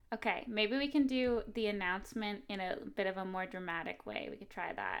Okay, maybe we can do the announcement in a bit of a more dramatic way. We could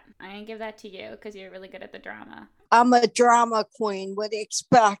try that. I'm going to give that to you because you're really good at the drama. I'm a drama queen. What do you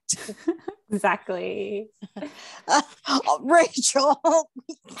expect? Exactly. Rachel.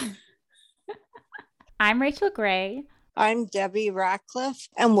 I'm Rachel Gray. I'm Debbie Ratcliffe,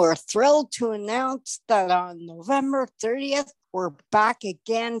 and we're thrilled to announce that on November 30th, we're back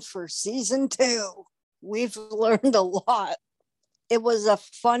again for season 2. We've learned a lot. It was a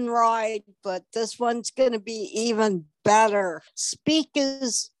fun ride, but this one's going to be even better. Speak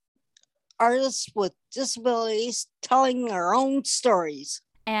as artists with disabilities telling their own stories.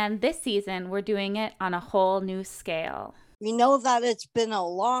 And this season, we're doing it on a whole new scale. We know that it's been a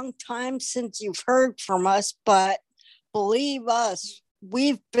long time since you've heard from us, but believe us,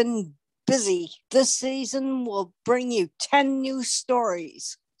 we've been busy. This season will bring you 10 new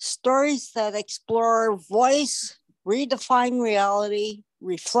stories that explore voice, redefine reality,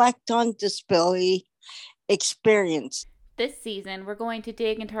 reflect on disability, experience. This season, we're going to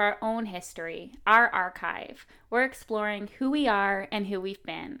dig into our own history, our archive. We're exploring who we are and who we've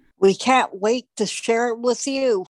been. We can't wait to share it with you.